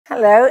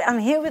Hello, I'm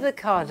here with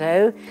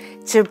Ocado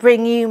to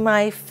bring you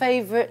my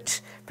favourite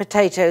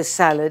potato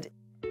salad.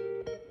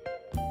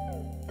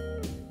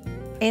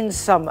 In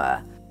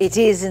summer, it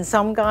is in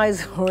some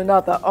guise or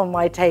another on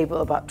my table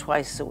about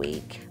twice a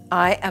week.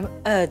 I am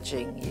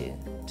urging you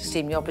to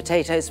steam your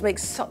potatoes. It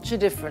makes such a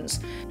difference.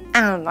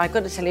 And I've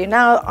got to tell you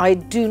now, I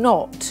do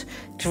not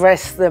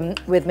dress them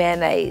with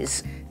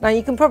mayonnaise. Now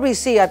you can probably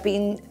see I've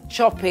been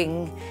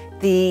chopping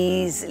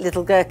these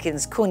little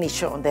gherkins,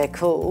 cornichons they're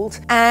called,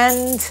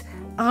 and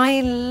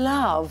I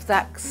love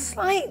that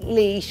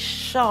slightly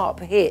sharp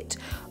hit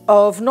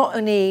of not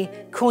only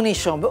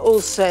cornichon but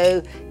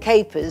also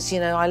capers.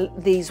 You know,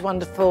 these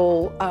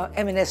wonderful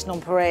M&S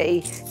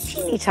nonpareil,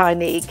 teeny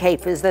tiny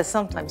capers. They're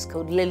sometimes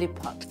called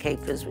lilliput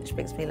capers, which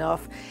makes me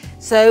laugh.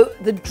 So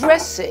the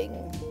dressing,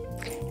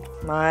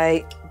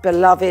 my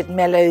beloved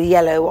mellow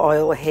yellow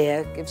oil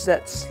here, gives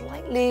that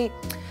slightly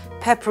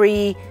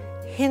peppery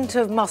hint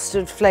of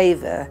mustard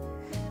flavour,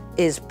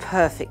 is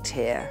perfect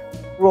here.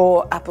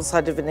 Raw apple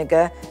cider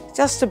vinegar,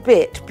 just a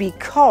bit,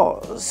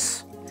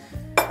 because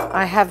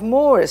I have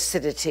more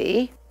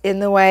acidity in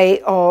the way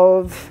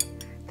of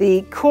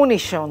the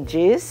cornichon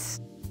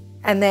juice,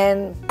 and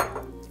then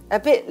a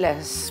bit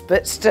less,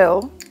 but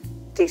still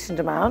decent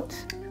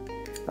amount,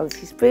 of a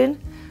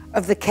teaspoon,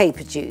 of the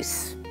caper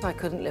juice. I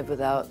couldn't live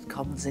without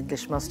Commons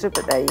English mustard,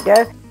 but there you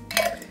go.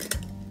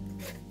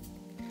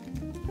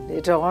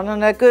 Lid on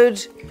and a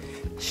good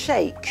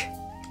shake.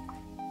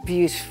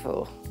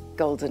 Beautiful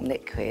golden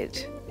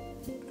liquid.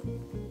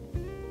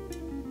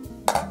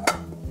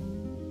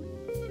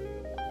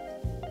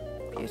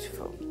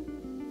 Beautiful.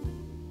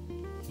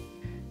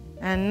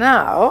 And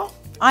now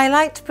I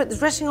like to put the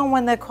dressing on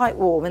when they're quite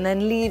warm and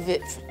then leave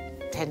it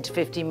for 10 to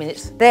 15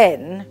 minutes.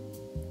 Then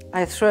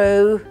I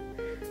throw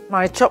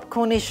my chopped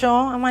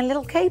cornichon and my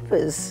little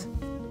capers.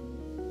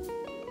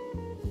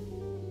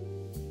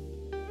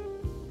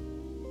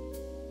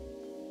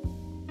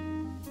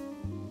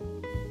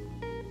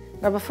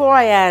 Now before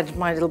I add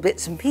my little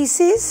bits and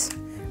pieces,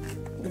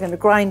 we're going to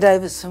grind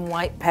over some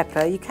white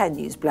pepper. You can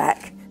use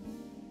black.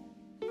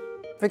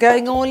 We're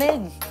going all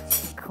in.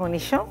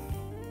 Cornichon,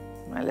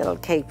 my little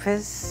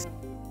capers.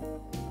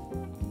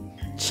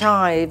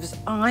 Chives,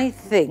 I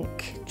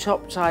think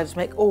chopped chives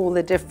make all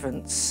the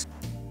difference.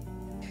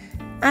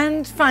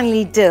 And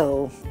finally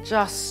dill,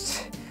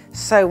 just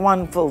so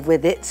wonderful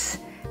with its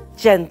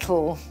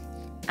gentle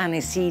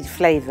aniseed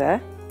flavour.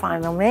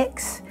 Final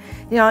mix.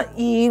 You know,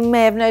 you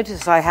may have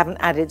noticed I haven't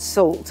added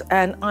salt,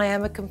 and I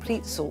am a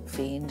complete salt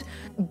fiend,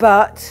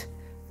 but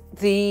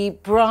the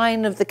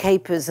brine of the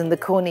capers and the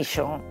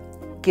cornichon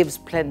gives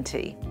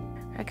plenty.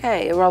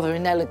 Okay, a rather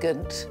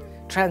inelegant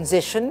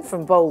transition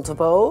from bowl to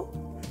bowl,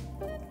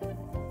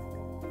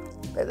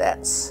 but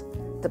that's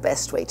the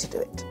best way to do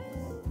it.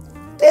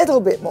 A little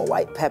bit more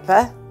white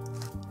pepper,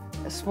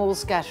 a small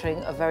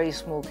scattering of very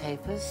small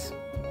capers,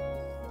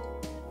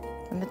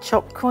 and the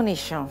chopped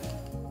cornichon.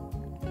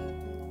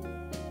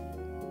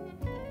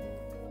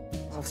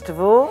 Most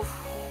of all,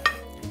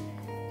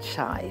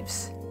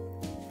 chives.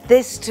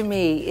 This to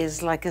me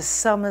is like a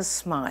summer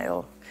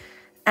smile.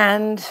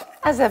 And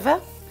as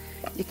ever,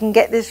 you can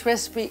get this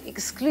recipe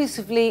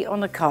exclusively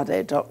on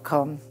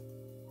Ocado.com.